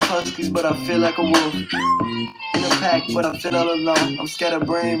huskies, but I feel like a wolf. In a pack, but I feel all alone. I'm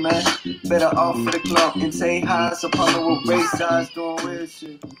scatterbrained, man. Better off for the clump. And say hi, so partner with race eyes doing weird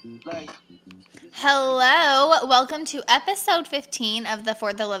shit. Hello, welcome to episode 15 of the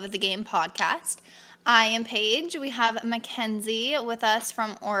For the Love of the Game podcast. I am Paige. We have Mackenzie with us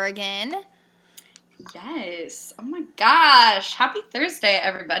from Oregon. Yes. Oh my gosh. Happy Thursday,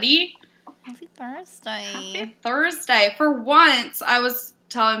 everybody. Happy Thursday. Happy Thursday. For once, I was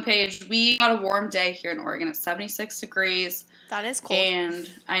telling Paige, we got a warm day here in Oregon. It's 76 degrees. That is cold. And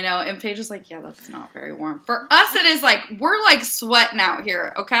I know, and Paige was like, yeah, that's not very warm. For us, it is like, we're like sweating out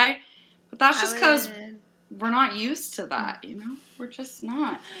here, okay? But that's just because we're not used to that, you know? We're just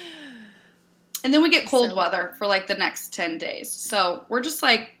not. And then we get cold weather for like the next 10 days. So we're just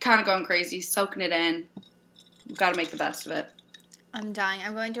like kind of going crazy, soaking it in. We've got to make the best of it. I'm dying.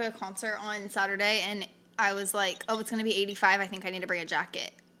 I'm going to a concert on Saturday, and I was like, oh, it's going to be 85. I think I need to bring a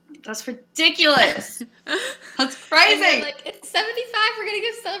jacket. That's ridiculous. That's crazy. And like, it's 75. We're going to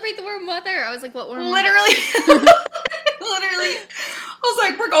go celebrate the warm weather. I was like, what warm weather? Literally. I was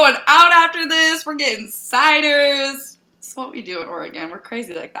like, we're going out after this. We're getting ciders. It's what we do in Oregon. We're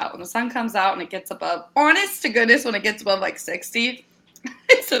crazy like that. When the sun comes out and it gets above, honest to goodness, when it gets above like 60,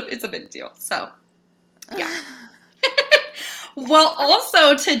 it's a big deal. So, yeah. Well,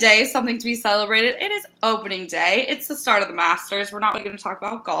 also today, something to be celebrated. It is opening day. It's the start of the Masters. We're not really going to talk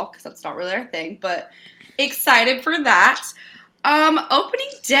about golf because that's not really our thing, but excited for that.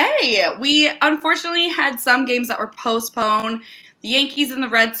 Opening day. We unfortunately had some games that were postponed. The Yankees and the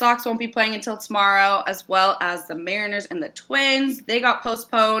Red Sox won't be playing until tomorrow, as well as the Mariners and the Twins. They got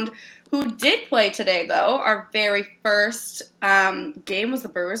postponed. Who did play today, though, our very first game was the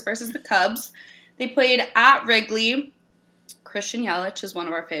Brewers versus the Cubs. They played at Wrigley. Christian Yelich is one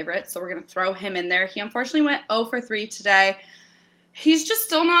of our favorites, so we're going to throw him in there. He unfortunately went 0 for 3 today. He's just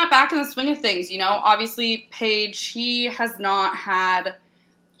still not back in the swing of things, you know. Obviously, Paige, he's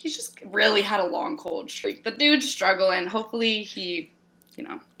just really had a long cold streak. The dude's struggling. Hopefully he,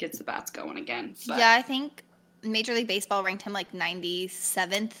 gets the bats going again. But. Yeah, I think Major League Baseball ranked him like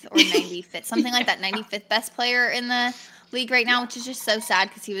 97th or 95th, something like that, 95th best player in the league right now, which is just so sad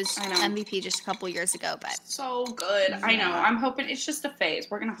because he was MVP just a couple years ago. But so good. Yeah. I know. I'm hoping it's just a phase.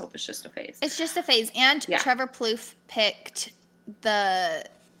 We're going to hope it's just a phase. It's just a phase. And Trevor Plouffe picked the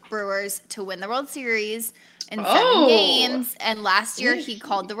Brewers to win the World Series in 7 games. And last year he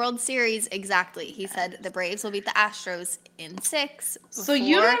called the World Series exactly. He said the Braves will beat the Astros in 6. So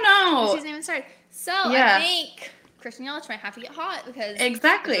you don't know. The season even started. So I think Christian Yelich might have to get hot because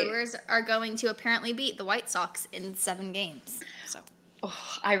the Brewers are going to apparently beat the White Sox in 7 games. So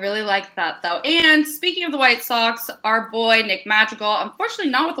I really like that, though. And speaking of the White Sox, our boy Nick Madrigal,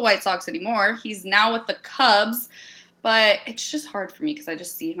 unfortunately not with the White Sox anymore. He's now with the Cubs. But it's just hard for me because I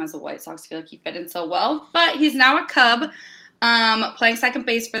just see him as a White Sox. I feel like he fit in so well. But he's now a Cub, playing second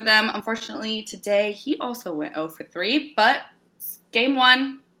base for them. Unfortunately, today he also went 0 for 3. But game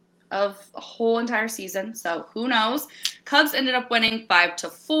 1 of a whole entire season. So who knows? Cubs ended up winning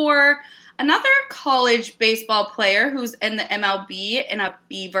 5-4. Another college baseball player who's in the MLB and a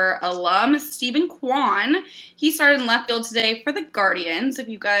Beaver alum, Stephen Kwan. He started in left field today for the Guardians. If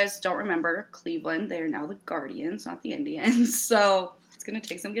you guys don't remember, Cleveland, they are now the Guardians, not the Indians. So it's going to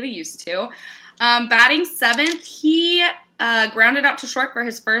take some getting used to. Batting 7th, he grounded out to short for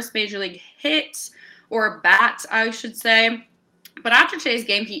his first major league hit, or bat, I should say. But after today's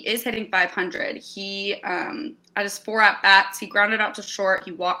game, he is hitting 500. He, at his 4 at-bats, he grounded out to short,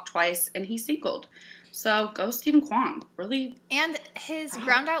 he walked twice, and he singled. So, go Stephen Kwan. Really. And his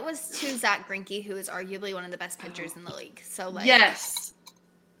ground out was to Zach Greinke, who is arguably one of the best pitchers in the league. So, like. Yes.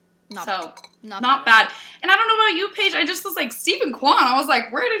 Not bad. And I don't know about you, Paige. I just was like, Stephen Kwan. I was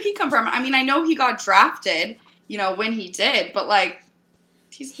like, where did he come from? I mean, I know he got drafted, when he did, but, like.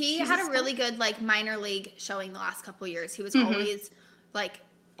 He had a really good, like, minor league showing the last couple of years. He was always, like,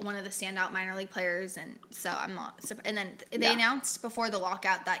 one of the standout minor league players, and so I'm not surprised. And then they announced before the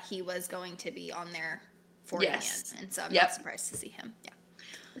lockout that he was going to be on there for Ian, and so I'm not surprised to see him. Yeah,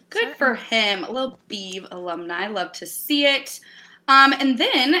 good for him. A little Beav alumni. Love to see it. And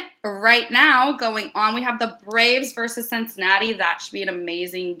then right now going on, we have the Braves versus Cincinnati. That should be an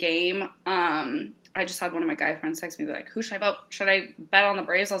amazing game. I just had one of my guy friends text me like, who should I vote? Should I bet on the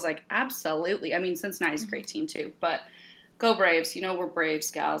Braves? I was like, absolutely. I mean, Cincinnati's a great team too, but go Braves. We're Braves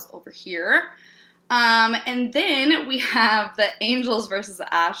gals over here. And then we have the Angels versus the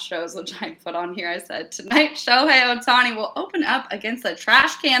Astros, which I put on here. I said, tonight Shohei Ohtani will open up against the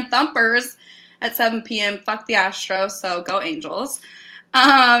Trash Can Thumpers at 7 p.m. Fuck the Astros, so go Angels.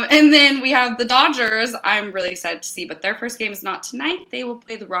 And then we have the Dodgers. I'm really excited to see, but their first game is not tonight. They will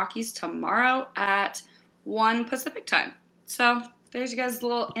play the Rockies tomorrow at 1 Pacific time. So there's you guys'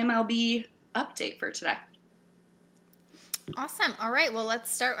 little MLB update for today. Awesome. All right. Well,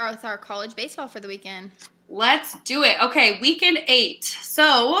 let's start with our college baseball for the weekend. Let's do it. Okay, weekend 8.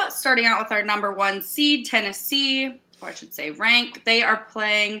 So starting out with our number 1 seed, Tennessee, or I should say rank. They are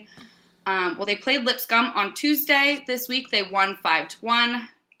playing, they played Lipscomb on Tuesday. This week they won 5-1.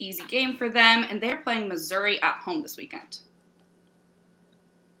 Easy game for them. And they're playing Missouri at home this weekend.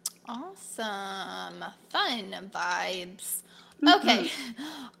 Awesome. Fun vibes. Okay.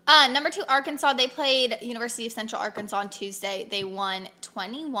 Number 2, Arkansas. They played University of Central Arkansas on Tuesday. They won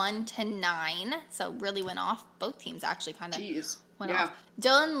 21-9. So really went off. Both teams actually kind of went off.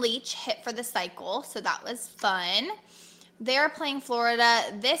 Dylan Leach hit for the cycle, so that was fun. They're playing Florida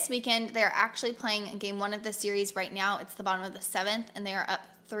this weekend. They're actually playing game 1 of the series right now. It's the bottom of the 7th, and they are up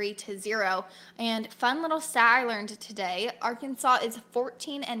 3-0. And fun little stat I learned today, Arkansas is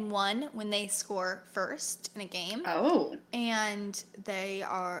 14-1 when they score first in a game. Oh. And they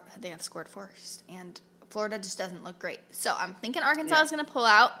have scored first, and Florida just doesn't look great. So I'm thinking Arkansas is going to pull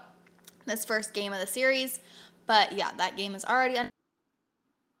out this first game of the series. But yeah, that game is already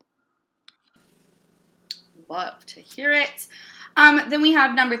Love to hear it. Then we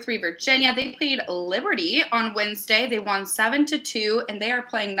have number 3, Virginia. They played Liberty on Wednesday. They won 7-2, and they are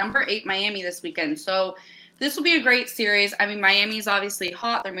playing number 8, Miami this weekend. So this will be a great series. I mean, Miami is obviously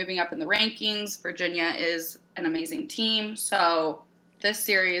hot. They're moving up in the rankings. Virginia is an amazing team. So this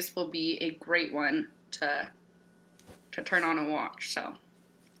series will be a great one to turn on and watch. So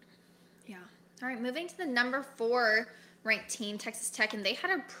yeah. All right, moving to the number 4 ranked team, Texas Tech, and they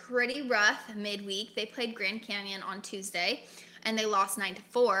had a pretty rough midweek. They played Grand Canyon on Tuesday, and they lost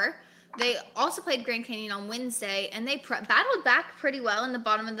 9-4. They also played Grand Canyon on Wednesday, and they battled back pretty well in the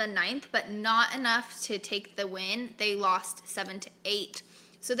bottom of the 9th, but not enough to take the win. They lost 7-8.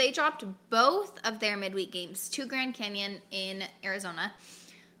 So they dropped both of their midweek games to Grand Canyon in Arizona.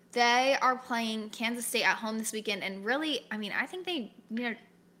 They are playing Kansas State at home this weekend, and really, I mean, I think they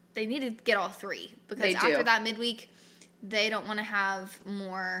need to get all 3 because after that midweek, they don't want to have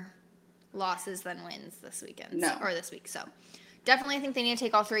more losses than wins this weekend. Or this week. So definitely I think they need to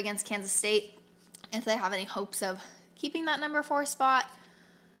take all 3 against Kansas State if they have any hopes of keeping that number 4 spot.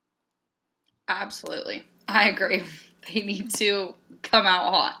 Absolutely. I agree. They need to come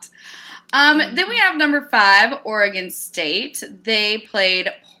out hot. Then we have number 5, Oregon State. They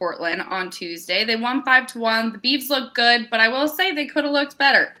played Portland on Tuesday. They won 5-1. The Beavs look good, but I will say they could have looked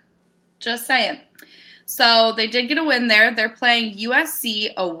better. Just saying. So they did get a win there. They're playing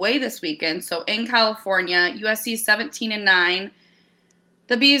USC away this weekend. So in California, USC 17-9.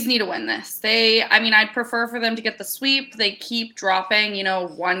 The Bees need to win this. I'd prefer for them to get the sweep. They keep dropping,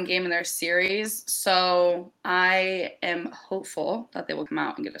 1 game in their series. So I am hopeful that they will come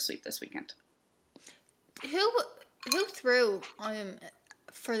out and get a sweep this weekend. Who threw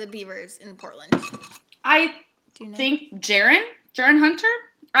for the Beavers in Portland? I think Jaron Hunter.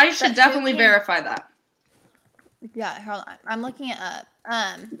 I should definitely verify that. Yeah, hold on. I'm looking it up.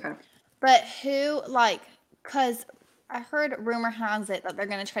 Okay. But who, because I heard rumor has it that they're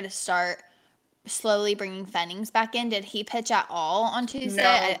going to try to start slowly bringing Fennings back in. Did he pitch at all on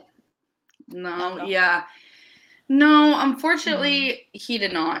Tuesday? No. Yeah. No, unfortunately, he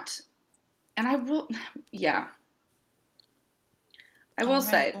did not. And I will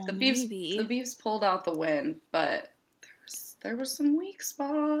say the Beavs pulled out the win, but there were some weak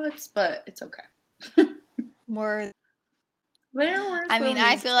spots, but it's okay. I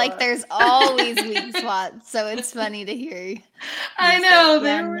feel like there's always weak spots, so it's funny to hear. I know,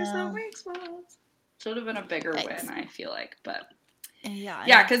 there were some weak spots. Should have been a bigger win, I feel like, but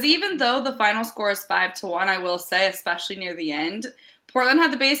yeah, because even though the final score is 5-1, I will say, especially near the end, Portland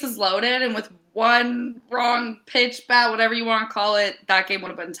had the bases loaded, and with one wrong pitch, bat, whatever you want to call it, that game would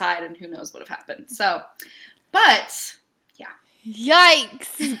have been tied, and who knows what would have happened. So, but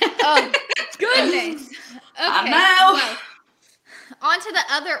yikes! Oh goodness. Okay. Well, on to the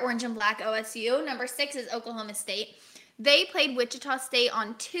other orange and black OSU. Number 6 is Oklahoma State. They played Wichita State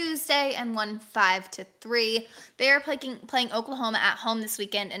on Tuesday and won 5-3. They are playing Oklahoma at home this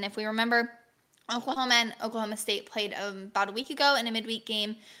weekend. And if we remember, Oklahoma and Oklahoma State played about a week ago in a midweek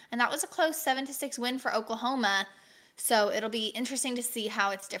game, and that was a close 7-6 win for Oklahoma. So it'll be interesting to see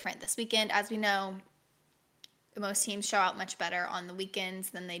how it's different this weekend. As we know, most teams show out much better on the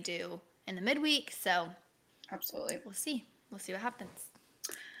weekends than they do in the midweek. So absolutely, we'll see. We'll see what happens.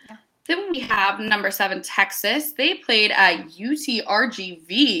 Yeah. Then we have number 7, Texas. They played at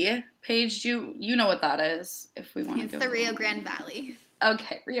UTRGV. Paige, you know what that is. If we want to go, it's the Rio Grande Valley.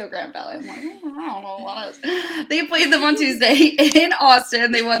 Okay, Rio Grande Valley. I'm like, I don't know what else. They played them on Tuesday in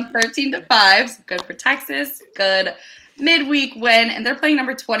Austin. They won 13-5. So good for Texas. Good midweek win. And they're playing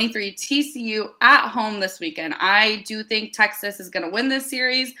number 23 TCU at home this weekend. I do think Texas is going to win this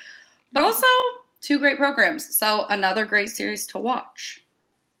series, but also two great programs. So another great series to watch.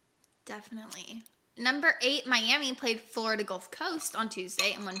 Definitely. Number 8, Miami played Florida Gulf Coast on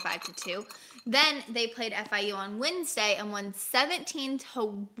Tuesday and won 5-2. Then they played FIU on Wednesday and won 17-1.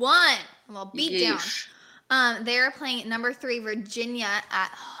 A little beat down. They're playing number 3 Virginia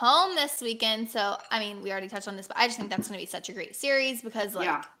at home this weekend. So, I mean, we already touched on this, but I just think that's going to be such a great series because, like,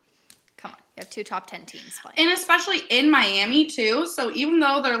 come on, you have 2 top 10 teams playing. And especially in Miami, too. So even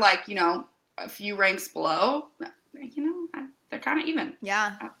though they're, like, you know, a few ranks below, you know, they're kind of even.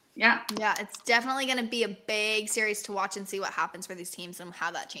 Yeah. Yeah. Yeah, it's definitely going to be a big series to watch and see what happens for these teams and how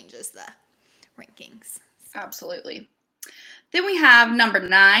that changes the rankings. Absolutely. Then we have number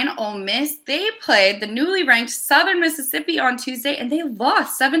 9, Ole Miss. They played the newly ranked Southern Mississippi on Tuesday, and they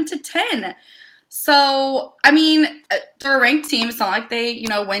lost 7-10. So, I mean, they're a ranked team. It's not like they, you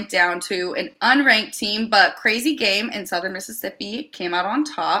know, went down to an unranked team, but crazy game, and Southern Mississippi came out on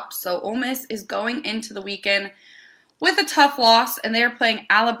top. So Ole Miss is going into the weekend with a tough loss, and they are playing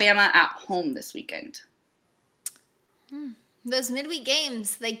Alabama at home this weekend. Those midweek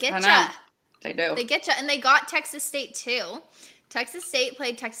games, they get you. They do. They get you, and they got Texas State too. Texas State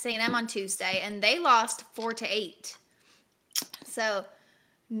played Texas A&M on Tuesday, and they lost 4-8. So,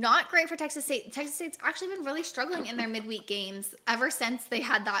 not great for Texas State. Texas State's actually been really struggling in their midweek games ever since they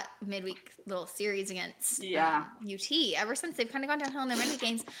had that midweek little series against UT. Ever since they've kind of gone downhill in their midweek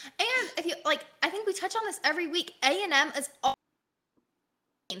games. And if you like, I think we touch on this every week. A&M is all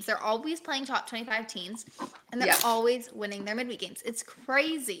games. They're always playing top 25 teams, and they're always winning their midweek games. It's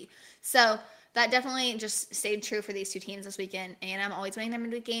crazy. So that definitely just stayed true for these two teams this weekend. A&M always winning their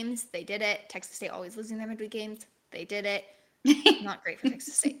midweek games. They did it. Texas State always losing their midweek games. They did it. Not great for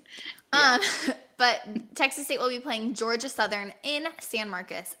Texas State. But Texas State will be playing Georgia Southern in San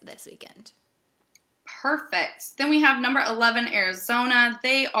Marcos this weekend. Perfect. Then we have number 11, Arizona.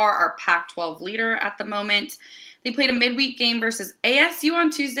 They are our Pac-12 leader at the moment. They played a midweek game versus ASU on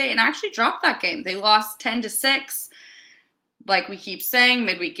Tuesday and actually dropped that game. They lost 10-6. Like we keep saying,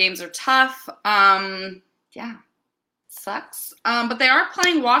 midweek games are tough. Sucks. But they are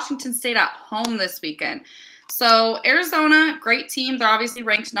playing Washington State at home this weekend. So Arizona, great team. They're obviously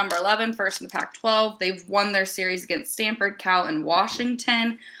ranked number 11, first in the Pac-12. They've won their series against Stanford, Cal, and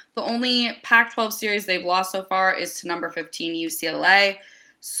Washington. The only Pac-12 series they've lost so far is to number 15, UCLA.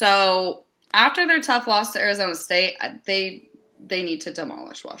 So after their tough loss to Arizona State, they need to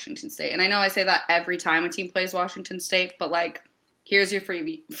demolish Washington State. And I know I say that every time a team plays Washington State, but, like, here's your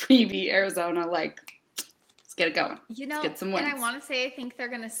freebie Arizona, like, let's get it going. You know, let's get some wins. And I want to say I think they're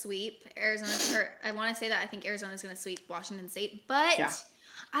going to sweep Arizona. Or I want to say that I think Arizona's going to sweep Washington State. But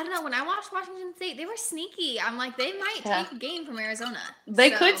I don't know. When I watched Washington State, they were sneaky. I'm like, they might take a game from Arizona.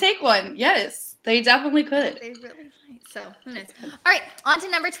 They could take one. Yes, they definitely could. They really might. So, who knows? All right, on to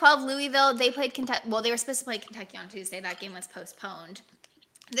number 12, Louisville. They played Kentucky. Well, they were supposed to play Kentucky on Tuesday. That game was postponed.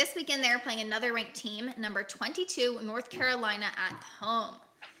 This weekend, they're playing another ranked team, number 22, North Carolina at home.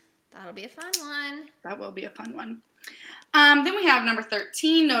 That'll be a fun one. That will be a fun one. Then we have number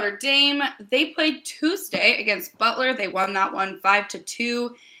 13, Notre Dame. They played Tuesday against Butler. They won that one 5-2.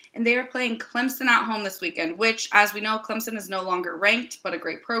 And they are playing Clemson at home this weekend, which, as we know, Clemson is no longer ranked, but a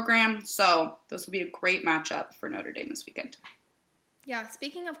great program. So this will be a great matchup for Notre Dame this weekend. Yeah,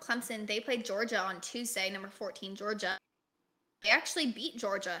 speaking of Clemson, they played Georgia on Tuesday, number 14, Georgia. They actually beat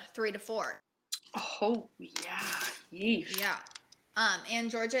Georgia 3-4. Oh, yeah. Yeesh. Yeah.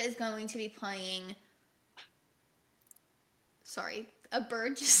 And Georgia is going to be playing... Sorry, a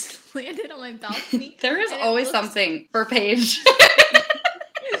bird just landed on my balcony. There is always something for Paige.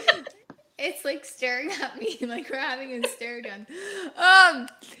 It's like staring at me, like we're having a stare down.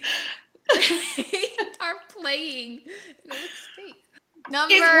 They are playing. No, it's fake.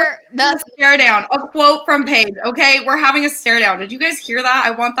 The stare down. A quote from Paige. Okay, we're having a stare down. Did you guys hear that?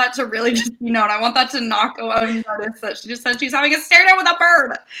 I want that to really just be known. I want that to not go unnoticed that she just said she's having a stare down with a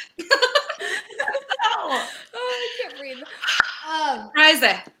bird. Oh, I can't breathe.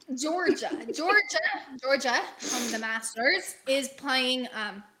 Georgia, from the Masters, is playing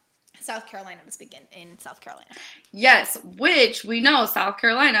South Carolina this weekend in South Carolina. Yes, which we know South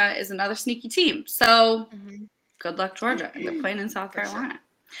Carolina is another sneaky team. So good luck, Georgia. They're playing in South Carolina.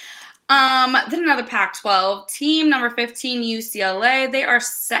 Sure. Then another Pac-12 team, number 15, UCLA. They are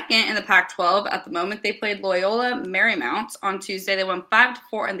second in the Pac-12 at the moment. They played Loyola Marymount on Tuesday. They won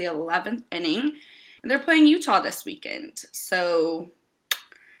 5-4 in the 11th inning. And they're playing Utah this weekend. So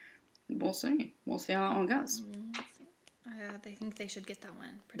We'll see. We'll see how that one goes. They think they should get that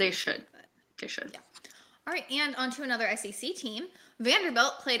one. They should. They should. Yeah. All right, and on to another SEC team.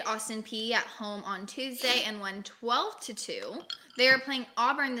 Vanderbilt played Austin Peay at home on Tuesday and won 12-2. They are playing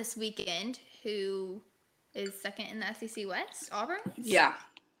Auburn this weekend, who is second in the SEC West. Auburn? Yeah.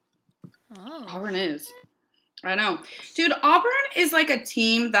 Oh. Auburn is. I know. Dude, Auburn is like a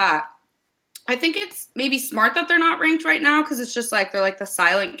team that I think it's maybe smart that they're not ranked right now because it's just like they're like the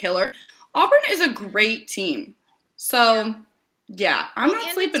silent killer. Auburn is a great team. So, yeah, I'm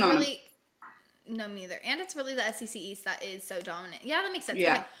not sleeping on them. No, me neither. And it's really the SEC East that is so dominant. Yeah, that makes sense.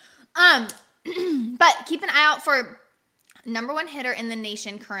 Yeah. Okay. But keep an eye out for number one hitter in the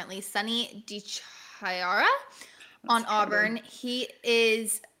nation currently, Sonny DiChiara on Auburn. He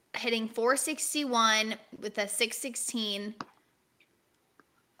is hitting .461 with a .616.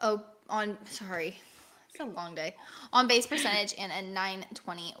 Oh, sorry. It's a long day. On base percentage and a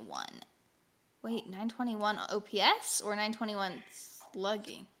 .921. Wait, 921 OPS or 921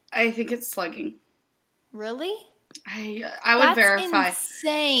 slugging? I think it's slugging. Really? I would verify.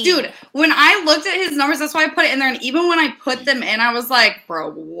 Insane. Dude, when I looked at his numbers, that's why I put it in there. And even when I put them in, I was like,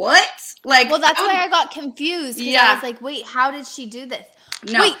 bro, what? Like, well, that's why I got confused. Yeah. I was like, wait, how did she do this?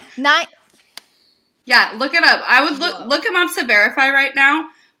 No. Wait, Yeah, look it up. I would look him up to verify right now.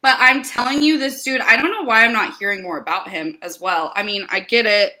 But I'm telling you, this dude, I don't know why I'm not hearing more about him as well. I mean, I get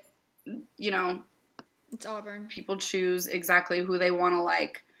it. You know. It's Auburn. People choose exactly who they want to,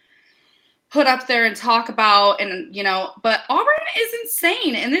 like, put up there and talk about. And, you know, but Auburn is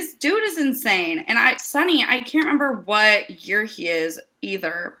insane. And this dude is insane. And Sonny, I can't remember what year he is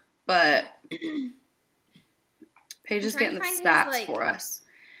either. But Paige is getting the stats for us.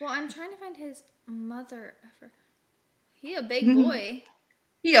 Well, I'm trying to find his mother. He a big boy.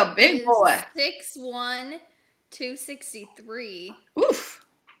 He a big boy. 6'1", 263. Oof.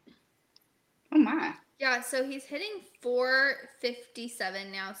 Oh my. Yeah, so he's hitting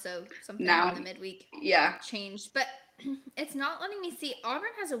 457 now, so something in the midweek changed. But it's not letting me see. Auburn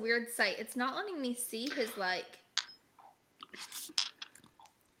has a weird site. It's not letting me see his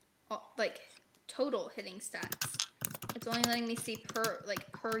total hitting stats. It's only letting me see per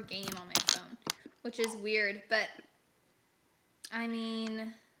game on my phone, which is weird. But I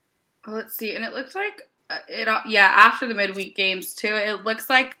mean, let's see, and it looks like after the midweek games too. It looks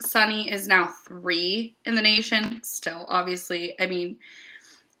like Sonny is now 3 in the nation. Still, obviously, I mean,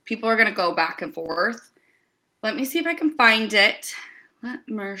 people are gonna go back and forth. Let me see if I can find it. Let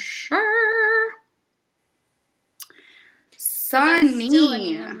me sure. Sonny. Still, I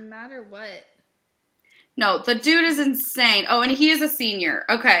mean, no matter what. No, the dude is insane. Oh, and he is a senior.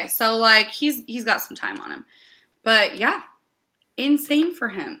 Okay, so like he's got some time on him. But yeah, insane for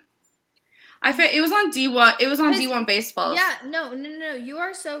him. It was on D1. It was on D1 baseball. Yeah, no. You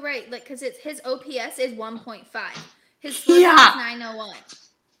are so right. Like, cause his OPS is 1.5. His slugging is 901.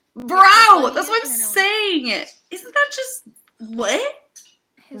 Bro, that's what I'm saying. Isn't that just what?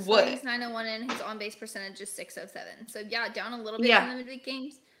 His slugging is 901 and his on base percentage is 607. So yeah, down a little bit in the midweek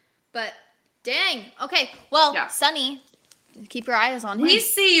games, but. Dang. Okay. Well, Sonny, keep your eyes on him. We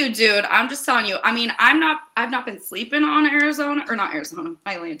see you, dude. I'm just telling you. I mean, I've not been sleeping on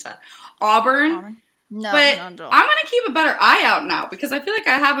Auburn. No, but I'm gonna keep a better eye out now because I feel like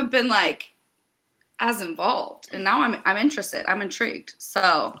I haven't been like as involved, and now I'm interested. I'm intrigued.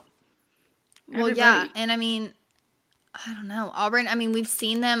 So. Well, yeah, and I mean, I don't know, Auburn. I mean, we've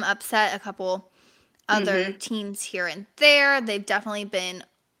seen them upset a couple other teams here and there. They've definitely been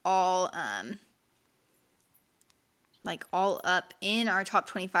all up in our top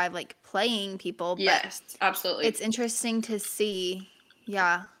 25 playing people, but yes, absolutely, it's interesting to see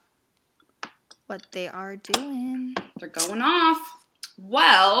what they are doing. They're going off.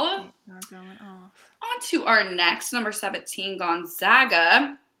 Well, on to our next number 17,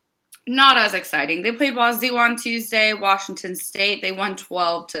 Gonzaga. Not as exciting. They played Wazoo on Tuesday, Washington State. They won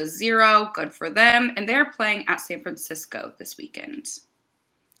 12-0. Good for them, and they're playing at San Francisco this weekend.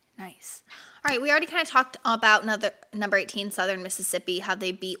 Nice. All right, we already kind of talked about number 18, Southern Mississippi, how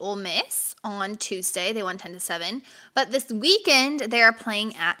they beat Ole Miss on Tuesday. They won 10-7. But this weekend, they are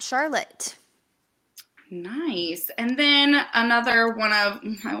playing at Charlotte. Nice. And then another one of,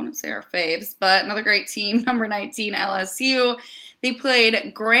 I wouldn't say our faves, but another great team, number 19, LSU. They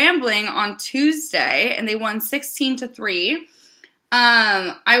played Grambling on Tuesday, and they won 16-3.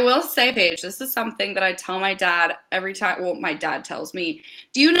 I will say, Paige, this is something that I tell my dad every time. Well, my dad tells me.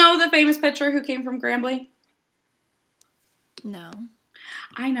 Do you know the famous pitcher who came from Grambling? No.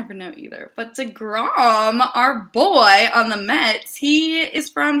 I never know either. But DeGrom, our boy on the Mets, he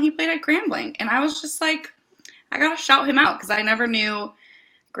played at Grambling. And I was just like, I got to shout him out because I never knew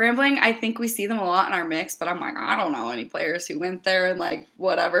Grambling, I think we see them a lot in our mix, but I'm like, I don't know any players who went there and like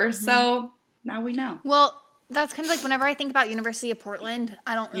whatever. Mm-hmm. So now we know. Well, that's kind of like whenever I think about University of Portland,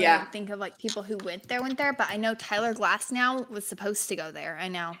 I don't really think of like people who went there, but I know Tyler Glass now was supposed to go there. I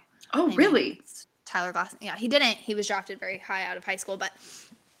know. Oh, really? Tyler Glass. Yeah, he didn't. He was drafted very high out of high school,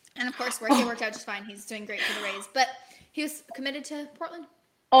 and of course, it worked out just fine. He's doing great for the Rays, but he was committed to Portland.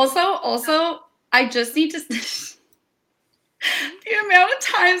 Also, I just need to. The amount of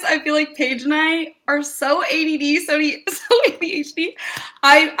times I feel like Paige and I are so ADD, so ADHD.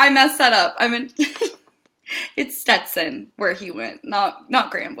 I messed that up. I mean, it's Stetson where he went, not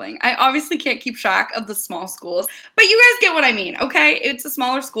Grambling. I obviously can't keep track of the small schools, but you guys get what I mean, okay? It's a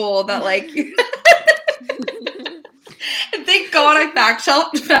smaller school that like. Thank God I fact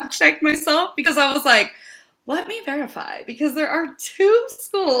checked myself because I was like, let me verify because there are 2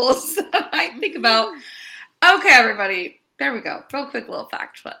 schools that I think about. Okay, everybody. There we go. Real quick little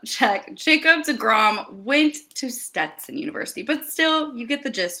fact check. Jacob deGrom went to Stetson University, but still, you get the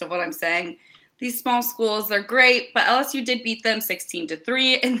gist of what I'm saying. These small schools, they're great, but LSU did beat them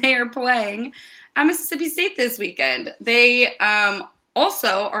 16-3, and they are playing at Mississippi State this weekend. They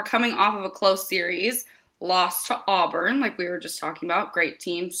also are coming off of a close series, lost to Auburn, like we were just talking about. Great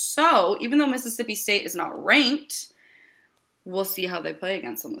team. So even though Mississippi State is not ranked, we'll see how they play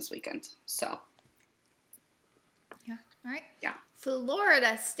against them this weekend. So. All right. Yeah.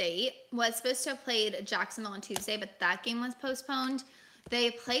 Florida State was supposed to have played Jacksonville on Tuesday, but that game was postponed. They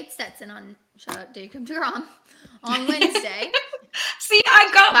played Stetson on, shout out Jacob deGrom, on Wednesday. See, why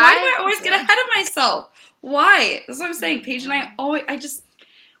do I always get ahead of myself? Why? That's what I'm saying. Paige and I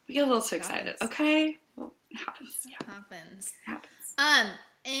we get a little too excited. Okay? Well, it happens. Yeah. Happens.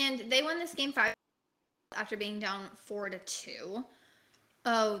 And they won this game 5 after being down 4-2.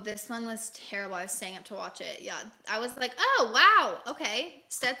 Oh, this one was terrible. I was staying up to watch it. Yeah, I was like, oh, wow. Okay,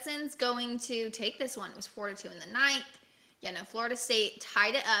 Stetson's going to take this one. It was 4-2 in the ninth. Yeah, no, Florida State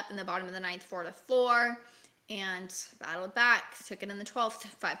tied it up in the bottom of the ninth, 4-4, and battled back. Took it in the 12th,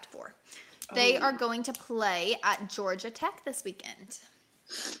 5-4. They are going to play at Georgia Tech this weekend.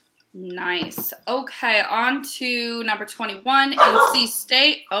 Nice. Okay, on to number 21, NC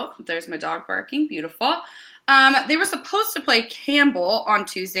State. Oh, there's my dog barking. Beautiful. They were supposed to play Campbell on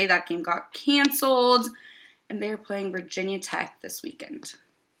Tuesday. That game got canceled, and they're playing Virginia Tech this weekend.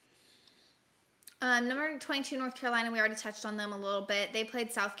 Number 22, North Carolina, we already touched on them a little bit. They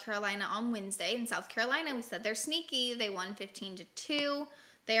played South Carolina on Wednesday. In South Carolina, we said they're sneaky. They won 15-2.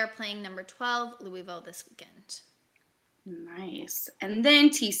 They are playing number 12, Louisville, this weekend. Nice. And then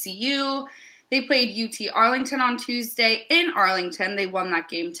TCU, they played UT Arlington on Tuesday in Arlington. They won that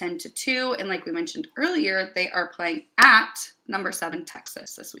game 10-2. And like we mentioned earlier, they are playing at number 7,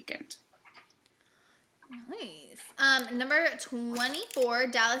 Texas this weekend. Nice. Number 24,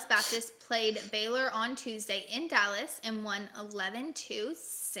 Dallas Baptist played Baylor on Tuesday in Dallas and won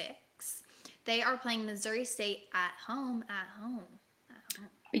 11-6. They are playing Missouri State at home.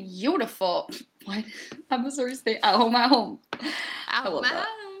 Beautiful. What? At Missouri State at home. I love that.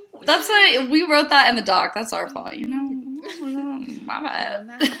 Home. That's why we wrote that in the doc. That's our fault, you know. My bad.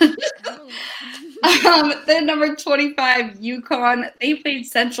 Then number 25, UConn. They played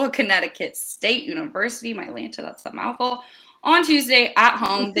Central Connecticut State University, my Atlanta. That's a mouthful. On Tuesday at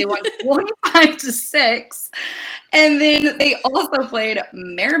home, they won 45-6. And then they also played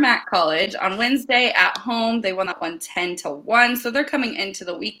Merrimack College on Wednesday at home. They won that one 10-1. So they're coming into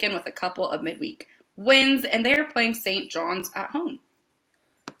the weekend with a couple of midweek wins, and they're playing St. John's at home.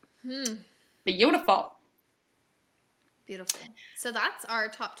 Beautiful. So that's our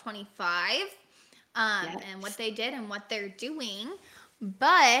top 25 Yes. and what they did and what they're doing.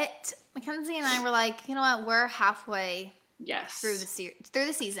 But Mackenzie and I were like, you know what? We're halfway through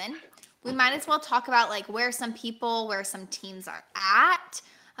the season. We might as well talk about like where some teams are at,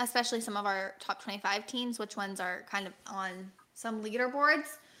 especially some of our top 25 teams, which ones are kind of on some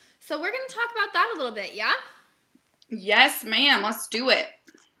leaderboards. So we're going to talk about that a little bit, yeah? Yes, ma'am. Let's do it.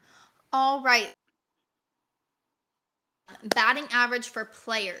 All right. Batting average for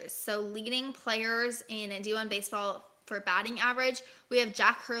players. So leading players in D1 baseball for batting average, we have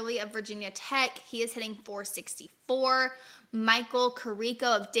Jack Hurley of Virginia Tech. He is hitting .464. Michael Carrico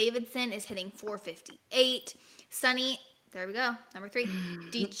of Davidson is hitting .458. Sonny, there we go, number 3.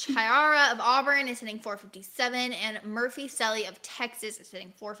 DeChiara of Auburn is hitting .457. And Murphy Selly of Texas is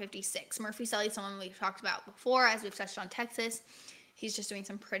hitting .456. Murphy Selly is someone we've talked about before as we've touched on Texas. He's just doing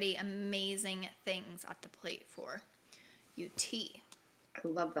some pretty amazing things at the plate for UT. I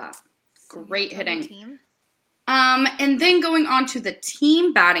love that. Great hitting. Team. And then going on to the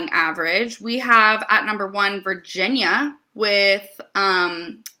team batting average, we have at number 1, Virginia with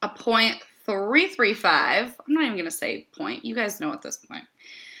a .335. I'm not even going to say point. You guys know at this point.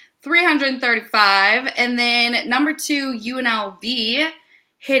 335. And then number 2, UNLV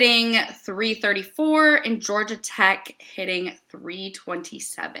hitting 334 and Georgia Tech hitting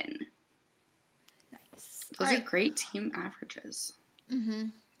 327. Nice. Those are great team averages. Mm-hmm.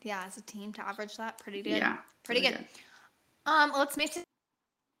 Yeah, as a team to average that, pretty good. Yeah. Pretty good. Let's move to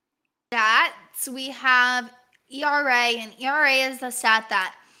stats. We have ERA, and ERA is the stat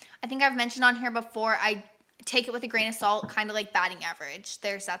that I think I've mentioned on here before. I take it with a grain of salt, kind of like batting average.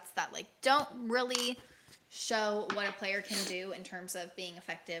 There's stats that like don't really show what a player can do in terms of being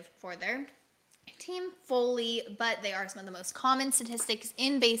effective for their team fully, but they are some of the most common statistics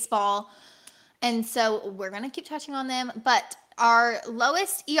in baseball. And so we're going to keep touching on them. But our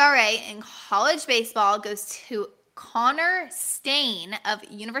lowest ERA in college baseball goes to Connor Stain of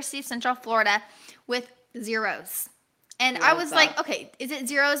University of Central Florida with 0s. And I was like, okay, is it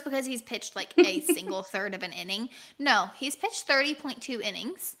 0s because he's pitched like a single third of an inning? No, he's pitched 30.2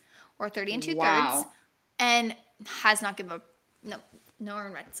 innings or 30 and 2/3 and has not given up no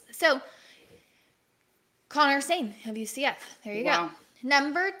earned runs. So Connor Stain of UCF. There you go.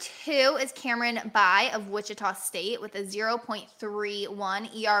 Number 2 is Cameron Bai of Wichita State with a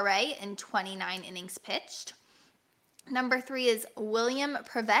 0.31 ERA in 29 innings pitched. Number 3 is William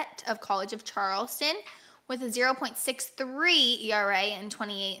Prevette of College of Charleston with a 0.63 ERA in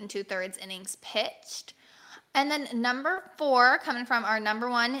 28 2/3 innings pitched. And then number 4, coming from our number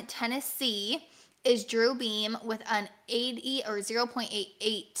 1, Tennessee, is Drew Beam with an 80 or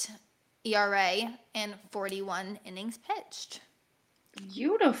 0.88 ERA in 41 innings pitched.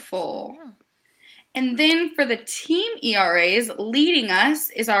 Beautiful. Yeah. And then for the team ERAs, leading us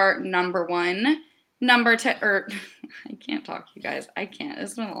is our number 1, number 10, or I can't talk, you guys. I can't.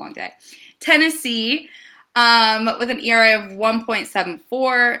 It's been a long day. Tennessee, with an ERA of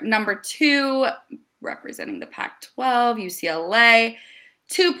 1.74. Number 2, representing the Pac-12, UCLA,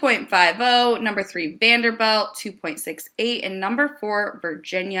 2.50. Number 3, Vanderbilt, 2.68. And number 4,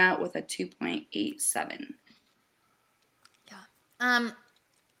 Virginia with a 2.87.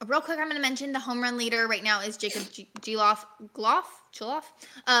 Real quick, I'm going to mention the home run leader right now is Jacob Geloff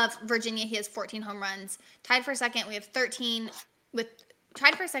of Virginia. He has 14 home runs. Tied for second, we have 13 with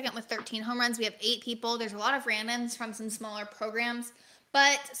 13 home runs. We have 8 people. There's a lot of randoms from some smaller programs,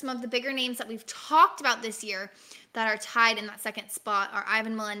 but some of the bigger names that we've talked about this year that are tied in that second spot are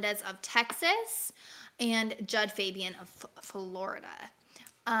Ivan Melendez of Texas and Judd Fabian of Florida.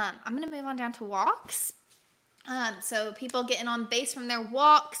 I'm going to move on down to walks. So people getting on base from their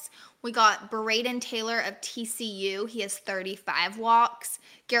walks. We got Braden Taylor of TCU. He has 35 walks.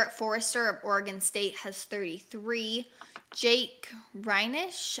 Garrett Forrester of Oregon State has 33. Jake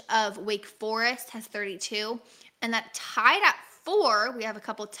Reinish of Wake Forest has 32. And that tied at 4, we have a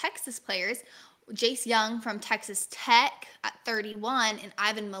couple Texas players. Jace Young from Texas Tech at 31 and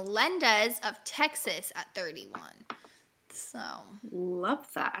Ivan Melendez of Texas at 31. So love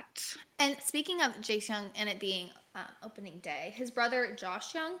that. And speaking of Jace Young and it being opening day, his brother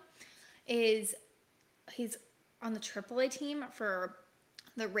Josh Young he's on the AAA team for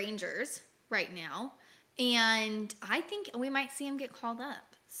the Rangers right now, and I think we might see him get called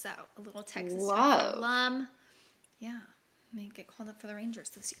up. So a little Texas Tech alum, may get called up for the Rangers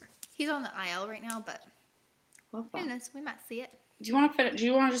this year. He's on the IL right now, but goodness, we might see it. Do you want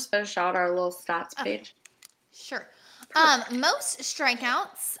to just finish out our little stats page? Sure. Most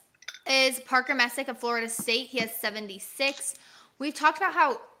strikeouts is Parker Messick of Florida State. He has 76. We've talked about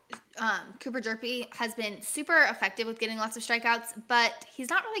how Cooper Jerpy has been super effective with getting lots of strikeouts, but he's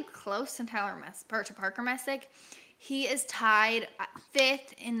not really close to Parker Messick. He is tied at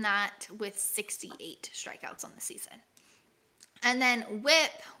 5th in that with 68 strikeouts on the season. And then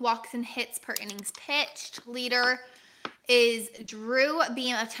whip, walks and hits per innings pitched. Leader is Drew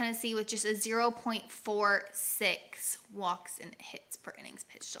Beam of Tennessee with just a 0.46 walks and hits per innings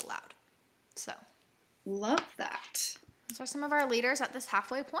pitched allowed. So, love that. Those are some of our leaders at this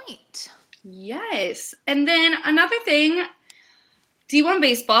halfway point. Yes. And then another thing, D1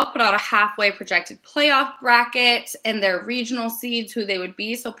 Baseball put out a halfway projected playoff bracket and their regional seeds, who they would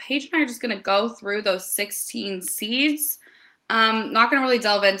be. So Paige and I are just going to go through those 16 seeds. Not going to really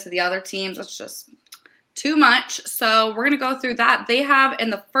delve into the other teams. It's just too much. So we're going to go through that. They have in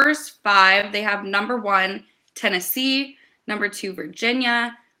the first 5, they have number 1, Tennessee, number 2,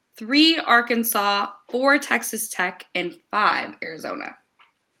 Virginia, 3, Arkansas, 4, Texas Tech, and 5, Arizona.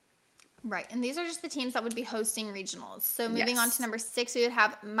 Right. And these are just the teams that would be hosting regionals. So moving on to number 6, we would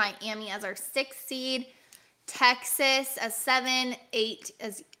have Miami as our 6th seed, Texas as 7, 8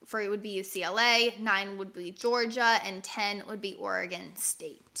 as for it would be UCLA, 9 would be Georgia, and 10 would be Oregon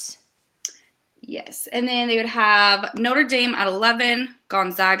State. Yes. And then they would have Notre Dame at 11,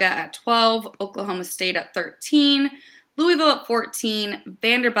 Gonzaga at 12, Oklahoma State at 13, Louisville at 14,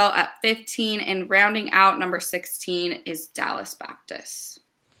 Vanderbilt at 15, and rounding out number 16 is Dallas Baptist.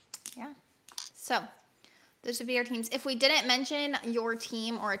 Yeah. So those would be our teams. If we didn't mention your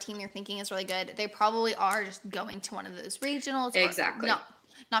team or a team you're thinking is really good, they probably are just going to one of those regionals. Exactly. No,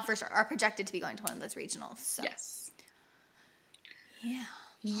 not for sure. Are projected to be going to one of those regionals. So. Yes. Yeah.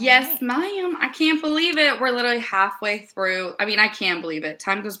 Yes, ma'am. I can't believe it. We're literally halfway through. I mean, I can't believe it.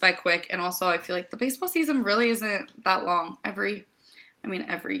 Time goes by quick. And also, I feel like the baseball season really isn't that long. Every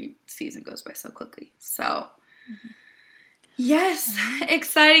season goes by so quickly. So, yes,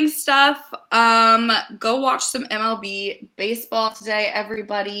 exciting stuff. Go watch some MLB baseball today,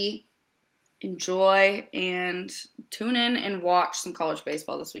 everybody. Enjoy and tune in and watch some college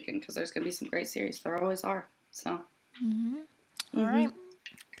baseball this weekend because there's going to be some great series. There always are. So, All right.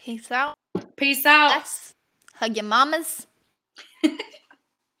 Peace out. Peace out. Yes. Hug your mamas.